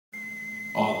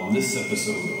On this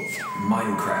episode of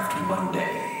Minecraft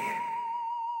Monday.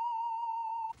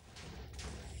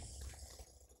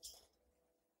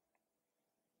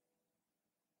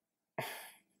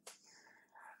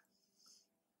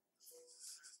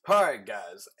 Alright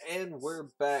guys, and we're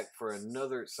back for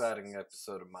another exciting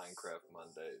episode of Minecraft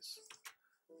Mondays.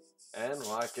 And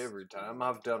like every time,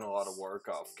 I've done a lot of work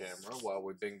off camera while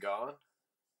we've been gone.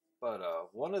 But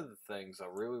one of the things I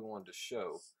really wanted to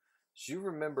show is, you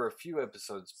remember a few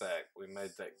episodes back we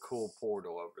made that cool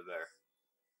portal over there.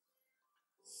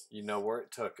 You know where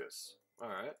it took us.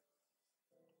 Alright.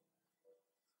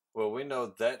 Well, we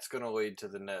know that's going to lead to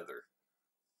the nether.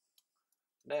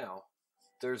 Now,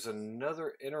 there's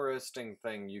another interesting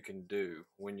thing you can do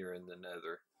when you're in the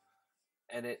nether,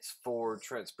 and it's for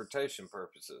transportation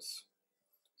purposes,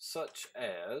 such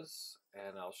as,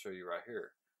 and I'll show you right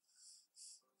here.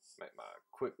 Make my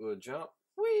quick little jump.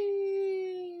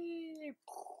 Whee!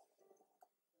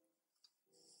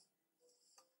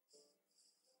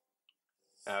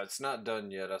 Now, it's not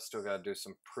done yet. I still got to do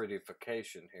some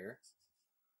prettification here.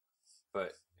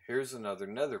 But here's another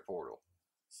nether portal.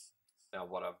 Now,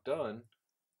 what I've done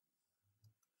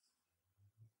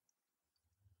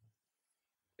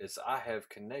is I have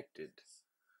connected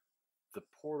the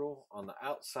portal on the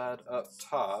outside up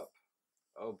top.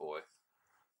 Oh boy.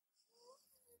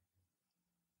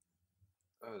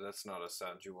 Oh, that's not a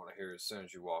sound you want to hear as soon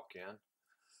as you walk in.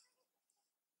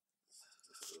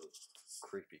 Ugh,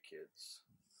 creepy kids.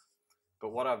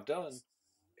 But what I've done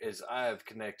is I have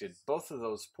connected both of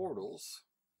those portals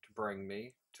to bring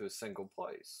me to a single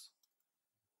place.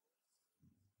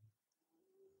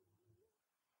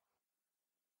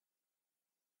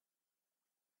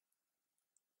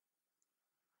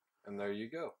 And there you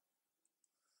go.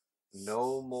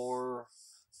 No more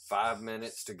 5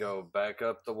 minutes to go back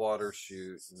up the water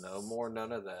chute. No more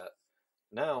none of that.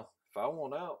 Now, if I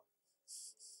want out,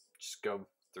 just go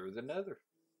through the nether.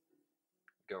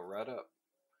 Go right up.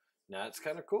 Now, it's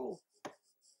kind of cool.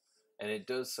 And it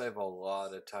does save a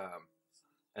lot of time.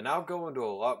 And I'll go into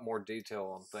a lot more detail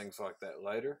on things like that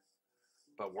later.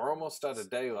 But we're almost out of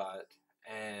daylight.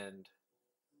 And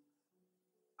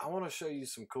I want to show you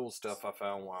some cool stuff I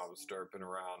found while I was derping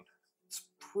around. It's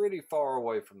pretty far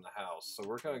away from the house, so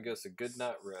we're going to get us a good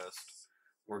night rest.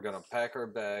 We're going to pack our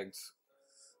bags,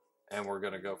 and we're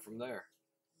going to go from there.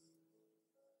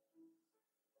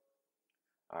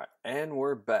 Alright, and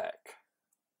we're back.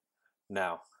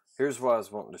 Now, here's what I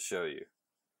was wanting to show you.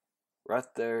 Right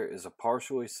there is a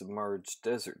partially submerged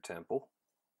desert temple,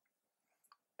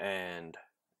 and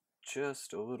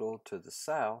just a little to the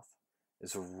south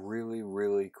is a really,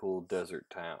 really cool desert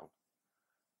town.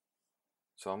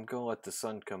 So I'm going to let the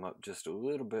sun come up just a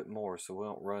little bit more so we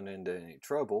don't run into any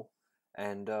trouble.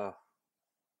 And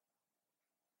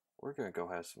we're going to go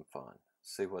have some fun.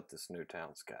 See what this new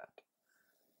town's got.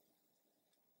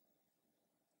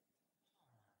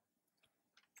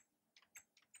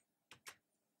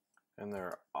 And there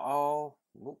are all,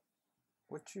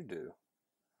 what you do?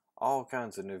 All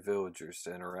kinds of new villagers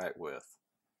to interact with.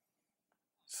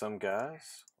 Some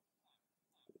guys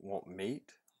want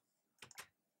meat.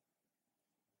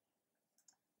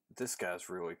 This guy's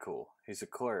really cool. He's a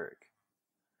cleric.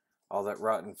 All that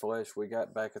rotten flesh we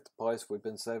got back at the place we've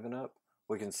been saving up,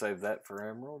 we can save that for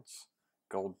emeralds.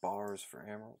 Gold bars for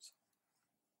emeralds.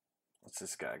 What's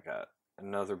this guy got?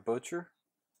 Another butcher?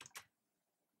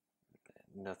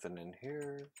 Nothing in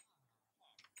here.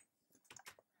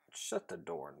 Shut the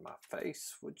door in my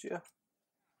face, would you?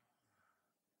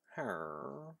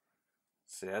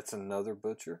 See, that's another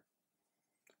butcher.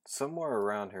 Somewhere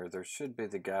around here, there should be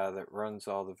the guy that runs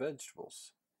all the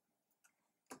vegetables.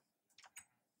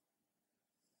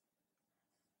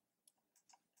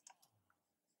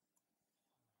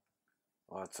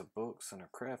 Lots of books and a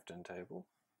crafting table.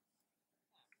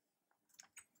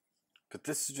 But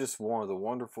this is just one of the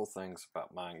wonderful things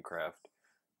about Minecraft,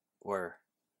 where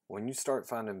when you start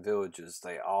finding villages,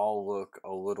 they all look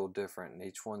a little different, and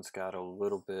each one's got a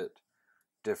little bit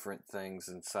different things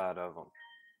inside of them.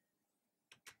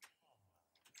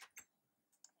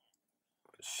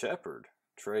 Shepherd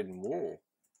trading wool.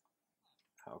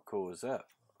 How cool is that?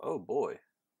 Oh boy.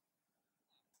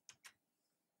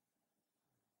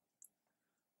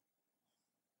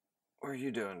 What are you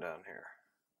doing down here?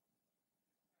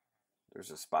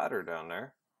 There's a spider down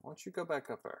there. Why don't you go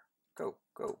back up there? Go,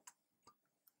 go.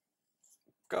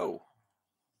 Go.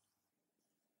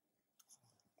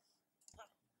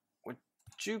 Would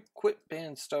you quit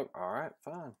being stubborn? Alright,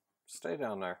 fine. Stay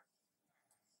down there.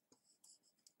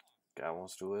 Guy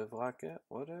wants to live like it,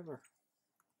 whatever.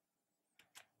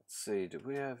 Let's see, do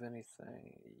we have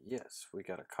anything? Yes, we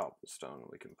got a cobblestone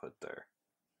we can put there.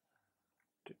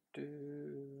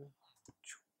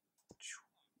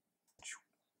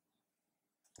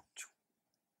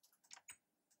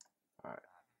 Alright.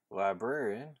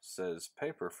 Librarian says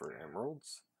paper for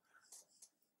emeralds.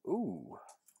 Ooh,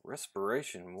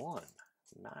 respiration 1.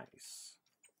 Nice.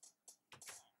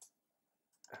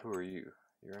 Who are you?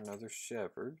 You're another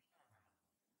shepherd.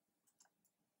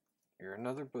 You're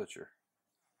another butcher.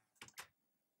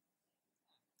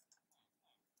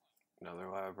 Another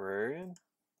librarian.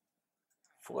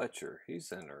 Fletcher,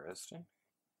 he's interesting.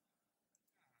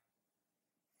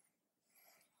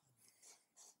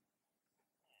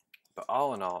 But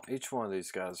all in all, each one of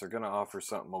these guys are going to offer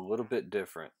something a little bit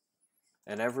different.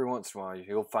 And every once in a while,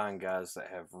 you'll find guys that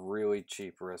have really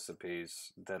cheap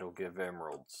recipes that'll give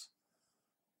emeralds.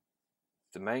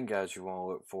 The main guys you want to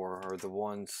look for are the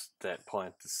ones that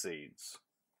plant the seeds.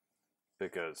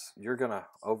 Because you're going to,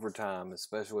 over time,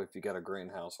 especially if you got a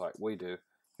greenhouse like we do,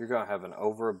 you're going to have an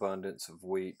overabundance of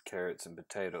wheat, carrots, and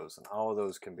potatoes. And all of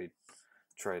those can be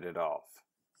traded off.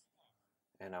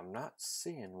 And I'm not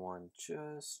seeing one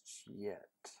just yet.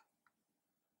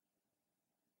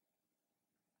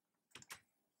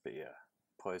 But yeah,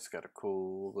 place got a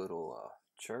cool little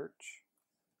church.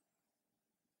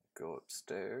 Go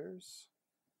upstairs.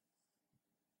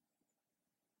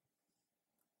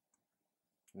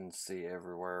 And see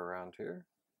everywhere around here.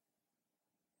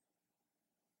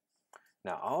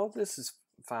 Now all this is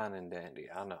fine and dandy,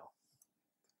 I know.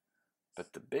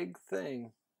 But the big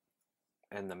thing,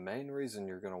 and the main reason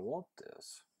you're going to want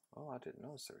this, oh, I didn't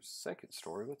notice there's a second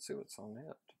story. Let's see what's on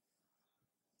it.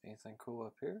 Anything cool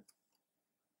up here?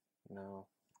 No.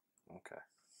 Okay.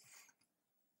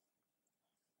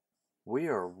 We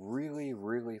are really,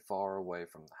 really far away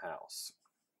from the house.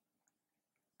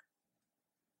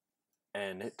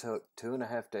 And it took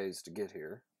 2.5 days to get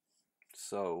here.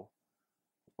 So,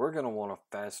 we're going to want a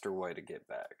faster way to get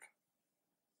back.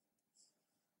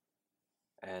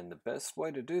 And the best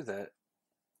way to do that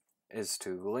is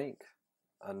to link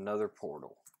another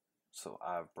portal. So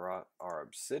I've brought our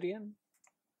obsidian.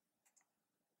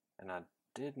 And I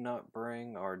did not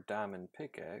bring our diamond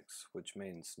pickaxe, which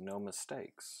means no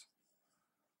mistakes.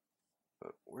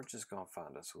 But we're just going to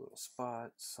find us a little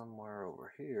spot somewhere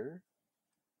over here.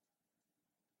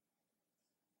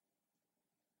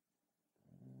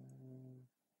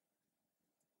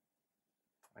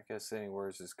 I guess anywhere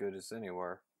is as good as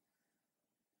anywhere.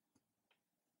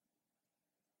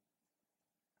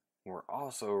 We're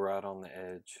also right on the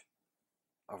edge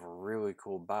of a really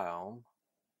cool biome.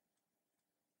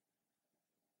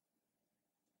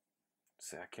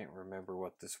 See, I can't remember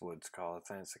what this wood's called.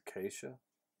 I think it's acacia.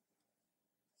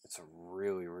 It's a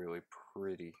really, really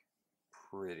pretty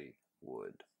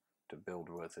wood to build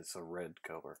with. It's a red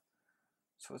color.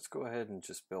 So let's go ahead and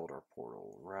just build our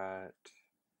portal right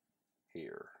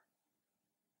here.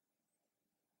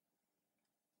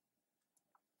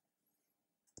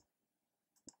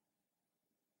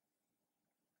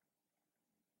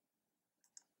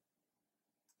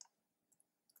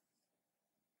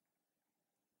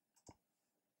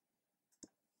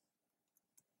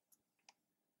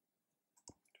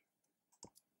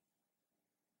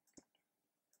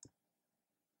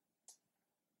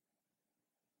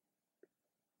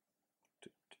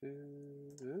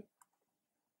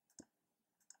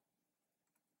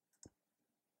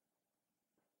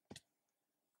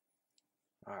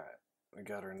 Alright, we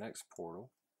got our next portal.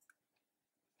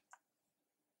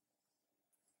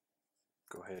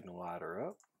 Go ahead and light her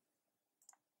up.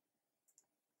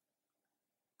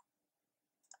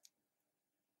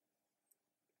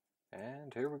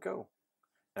 And here we go.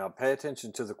 Now pay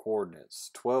attention to the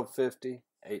coordinates. 1250,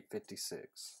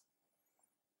 856.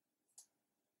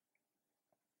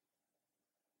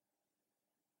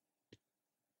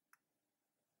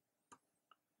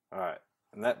 Alright,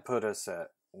 and that put us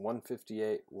at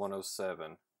 158,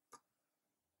 107.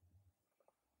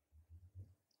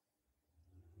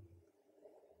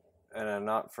 And a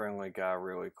not friendly guy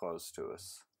really close to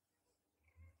us.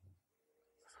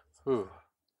 Whew.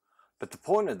 But the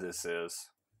point of this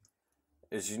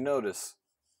is you notice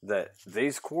that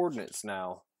these coordinates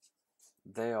now,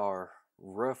 they are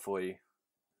roughly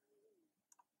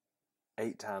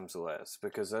 8 times less,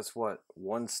 because that's what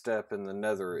one step in the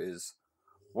nether is.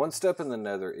 1 step in the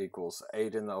nether equals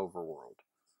 8 in the overworld.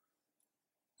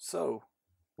 So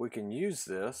we can use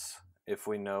this if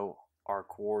we know our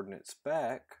coordinates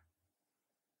back.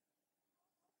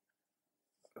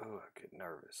 Oh, I get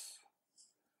nervous.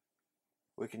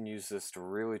 We can use this to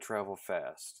really travel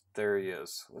fast. There he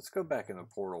is. Let's go back in the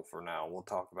portal for now. We'll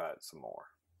talk about it some more.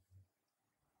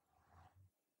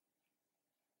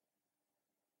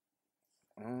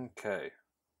 Okay.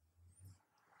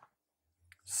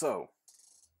 So,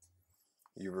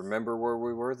 you remember where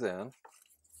we were then.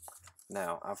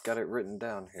 Now, I've got it written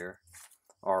down here.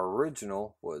 Our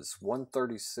original was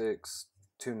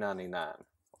 136,299.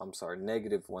 I'm sorry,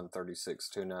 negative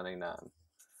 136,299.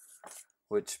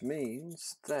 Which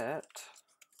means that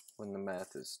when the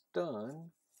math is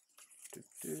done,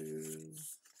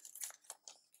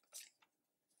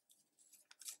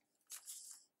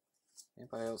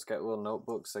 anybody else got little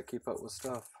notebooks that keep up with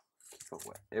stuff? Keep up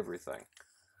with everything.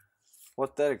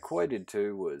 What that equated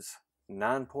to was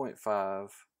 9.5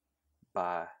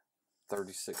 by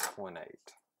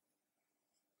 36.8.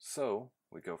 So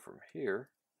we go from here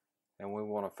and we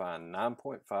want to find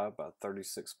 9.5 by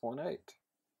 36.8.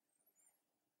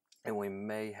 And we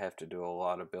may have to do a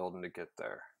lot of building to get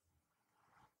there.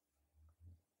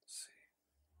 Let's see.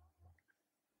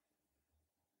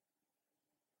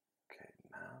 Okay,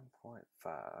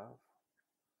 9.5,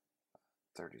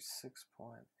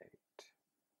 36.8.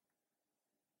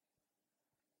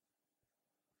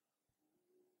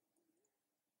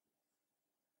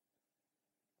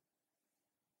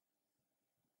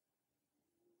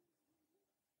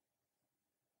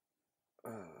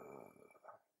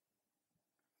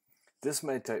 This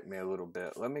may take me a little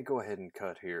bit. Let me go ahead and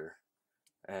cut here,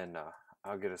 and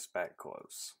I'll get us back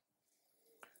close.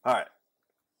 Alright,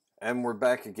 and we're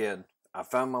back again. I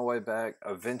found my way back.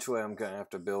 Eventually I'm going to have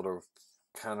to build a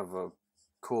kind of a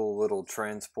cool little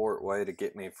transport way to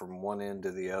get me from one end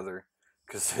to the other,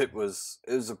 because it was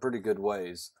a pretty good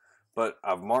ways. But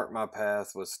I've marked my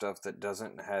path with stuff that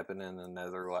doesn't happen in the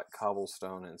nether, like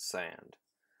cobblestone and sand.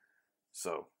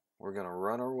 So we're going to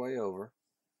run our way over.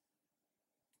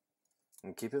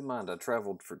 And keep in mind, I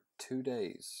traveled for 2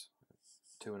 days,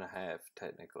 2.5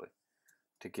 technically,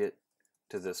 to get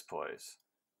to this place.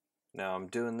 Now I'm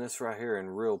doing this right here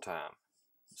in real time,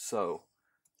 so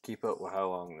keep up with how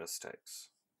long this takes.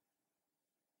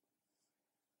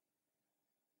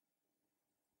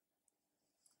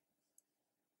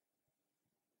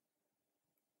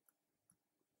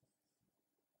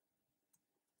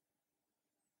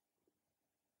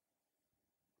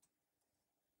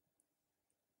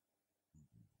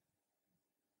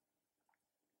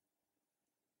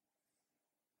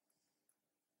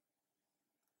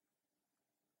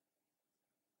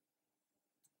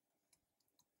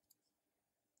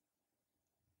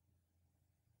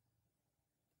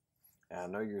 And I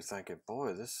know you're thinking,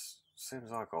 boy, this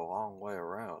seems like a long way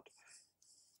around.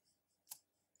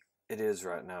 It is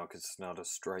right now because it's not a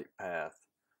straight path.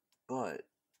 But,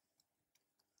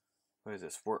 look at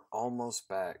this, we're almost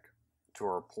back to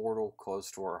our portal close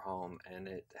to our home, and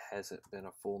it hasn't been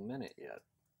a full minute yet.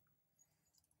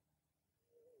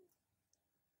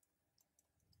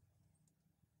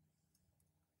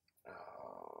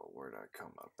 Where'd I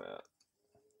come up at?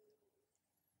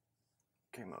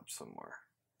 Came up somewhere.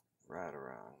 Right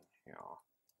around, you know.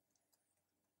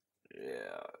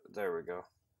 Yeah, there we go.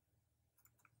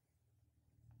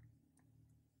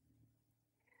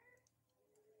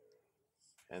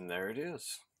 And there it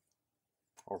is.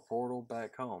 Our portal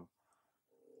back home.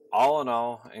 All in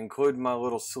all, including my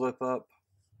little slip up,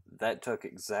 that took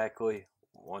exactly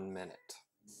 1 minute.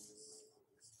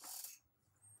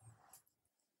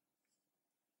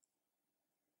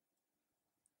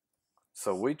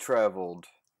 So we traveled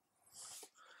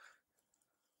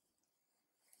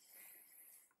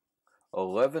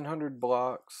 1,100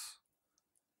 blocks.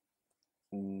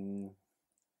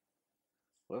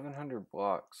 1,100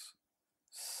 blocks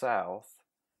south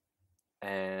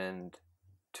and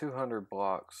 200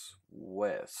 blocks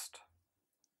west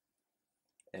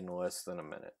in less than a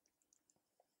minute.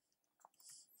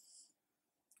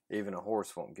 Even a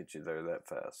horse won't get you there that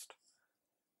fast.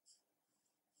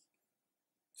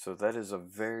 So that is a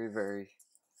very, very,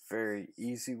 very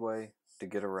easy way to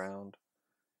get around.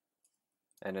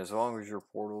 And as long as your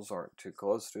portals aren't too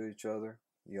close to each other,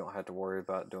 you don't have to worry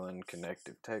about doing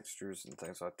connective textures and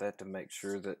things like that to make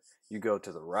sure that you go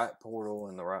to the right portal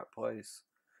in the right place.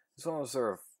 As long as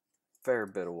they're a fair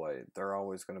bit away, they're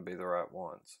always going to be the right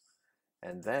ones.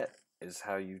 And that is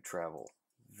how you travel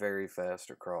very fast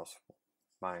across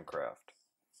Minecraft.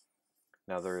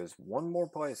 Now there is one more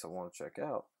place I want to check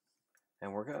out,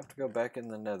 and we're going to have to go back in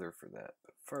the nether for that.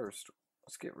 But first,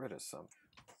 let's get rid of some.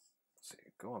 Let's see,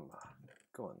 go in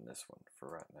this one for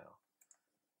right now.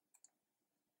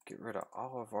 Get rid of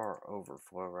all of our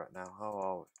overflow right now.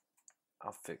 I'll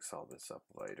fix all this up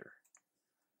later.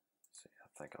 Let's see, I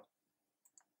think I'll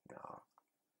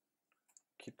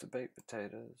keep the baked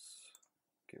potatoes.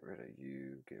 Get rid of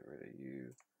you,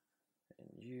 and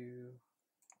you,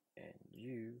 and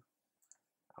you.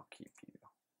 I'll keep you.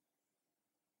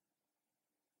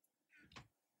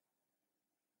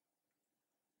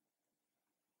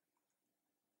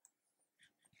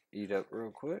 eat up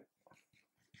real quick.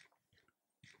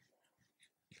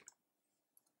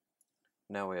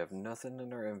 Now we have nothing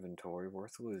in our inventory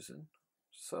worth losing.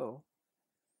 So,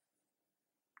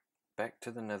 back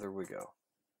to the nether we go.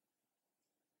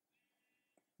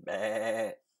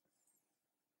 Bah.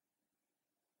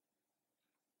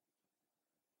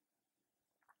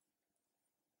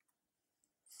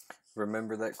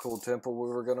 Remember that cool temple we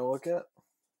were going to look at?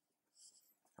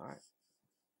 Alright.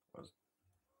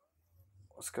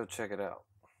 Let's go check it out.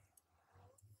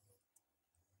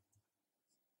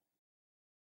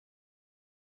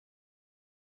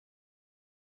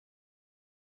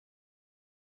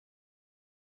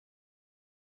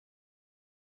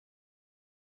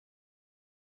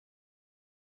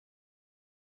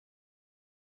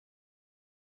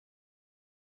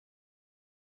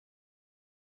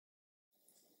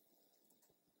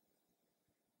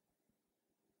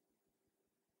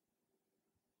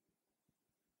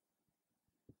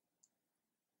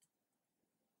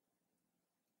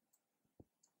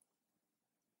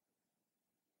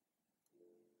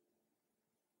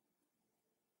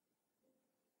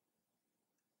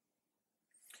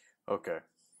 Okay.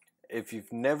 If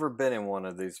you've never been in one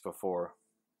of these before,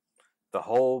 the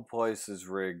whole place is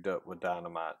rigged up with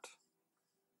dynamite.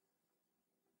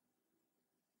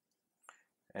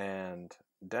 And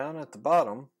down at the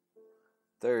bottom,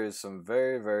 there is some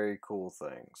very, very cool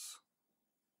things.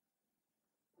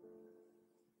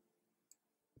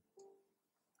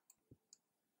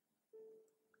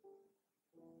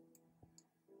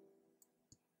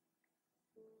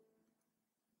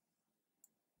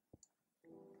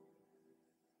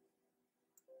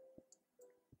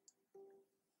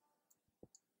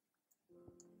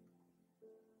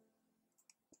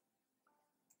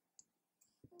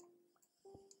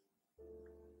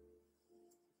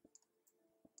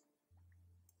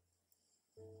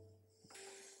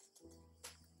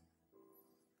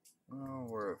 Oh,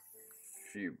 we're a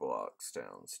few blocks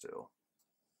down still.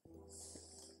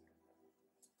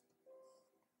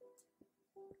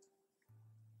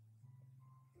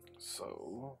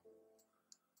 So,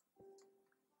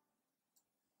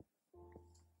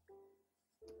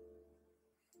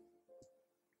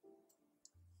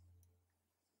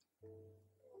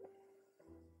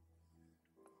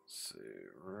 let's see,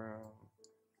 room.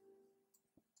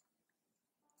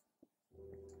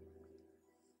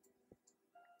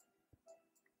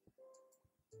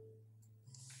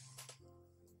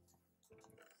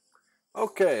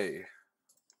 Okay,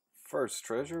 first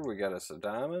treasure, we got us a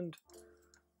diamond,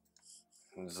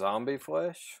 zombie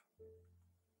flesh.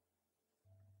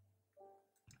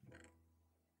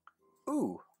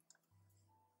 Ooh,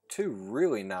 two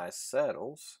really nice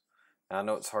saddles. I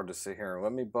know it's hard to see here.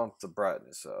 Let me bump the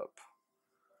brightness up.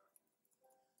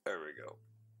 There we go.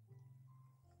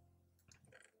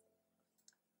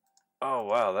 Oh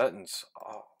wow, that's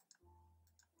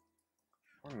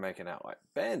we're making out like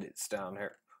bandits down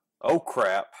here. Oh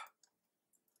crap.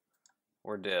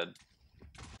 We're dead.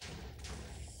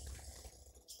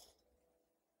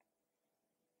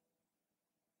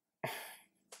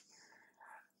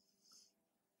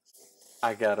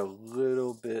 I got a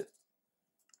little bit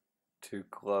too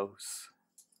close.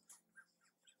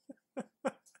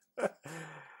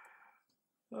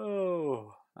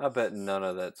 Oh, I bet none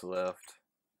of that's left.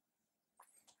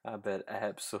 I bet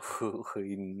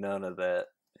absolutely none of that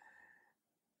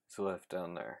is left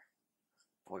down there.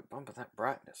 Boy, bumping that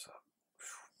brightness up.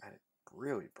 Man, it's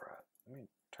really bright. Let me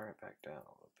turn it back down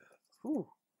a little bit.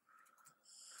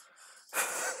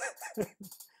 Whew.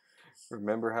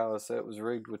 Remember how I said it was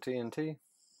rigged with TNT?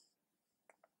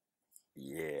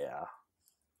 Yeah.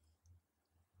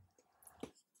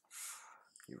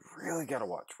 You really gotta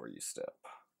watch where you step.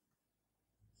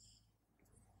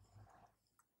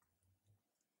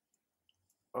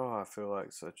 Oh, I feel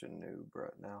like such a noob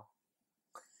right now.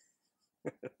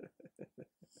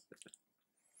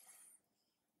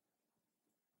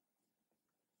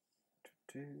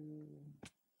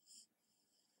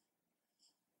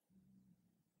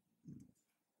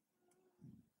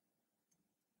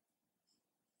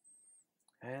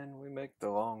 And we make the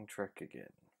long trek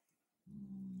again.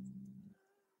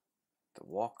 The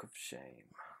walk of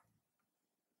shame.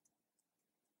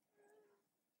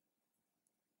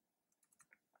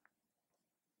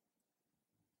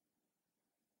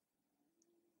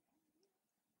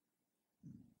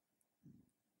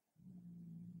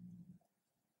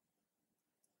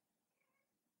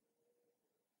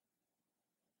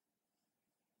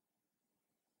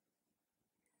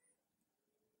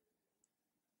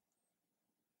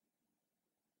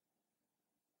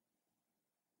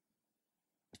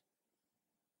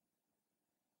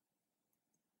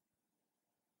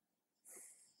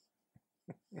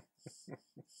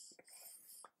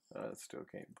 I still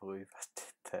can't believe I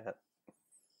did that.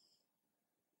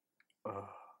 Ugh.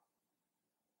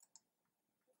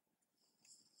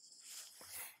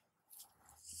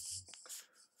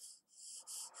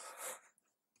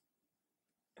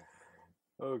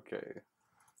 Okay.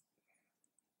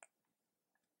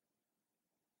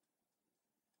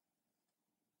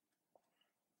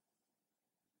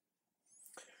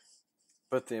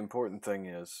 But the important thing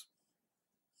is,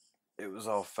 it was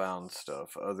all found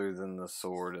stuff other than the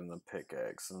sword and the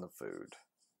pickaxe and the food.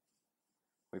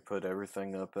 We put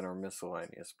everything up in our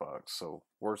miscellaneous box, so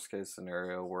worst case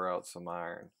scenario, we're out some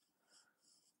iron.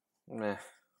 Meh.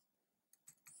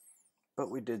 But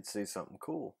we did see something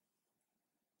cool.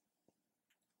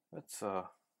 Let's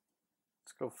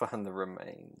go find the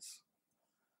remains.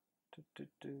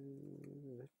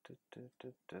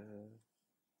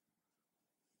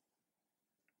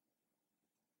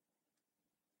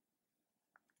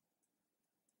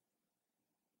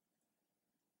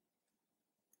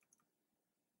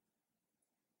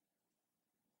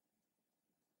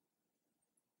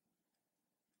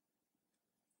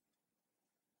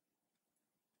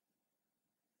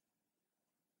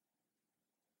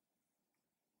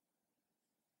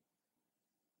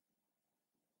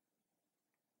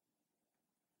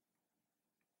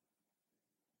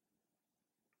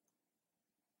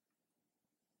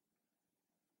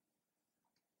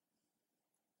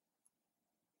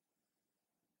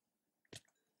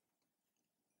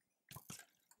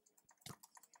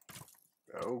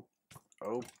 Oh,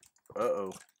 oh,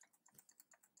 uh-oh.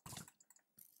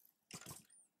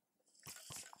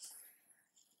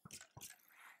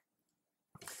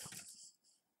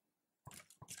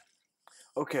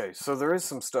 Okay, so there is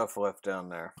some stuff left down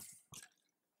there.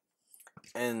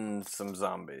 And some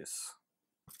zombies.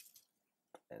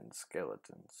 And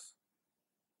skeletons.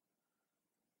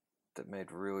 That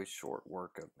made really short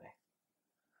work of me.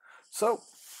 So,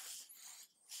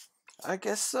 I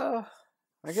guess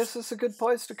it's a good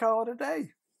place to call it a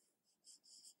day.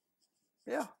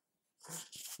 Yeah.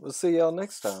 We'll see y'all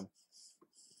next time.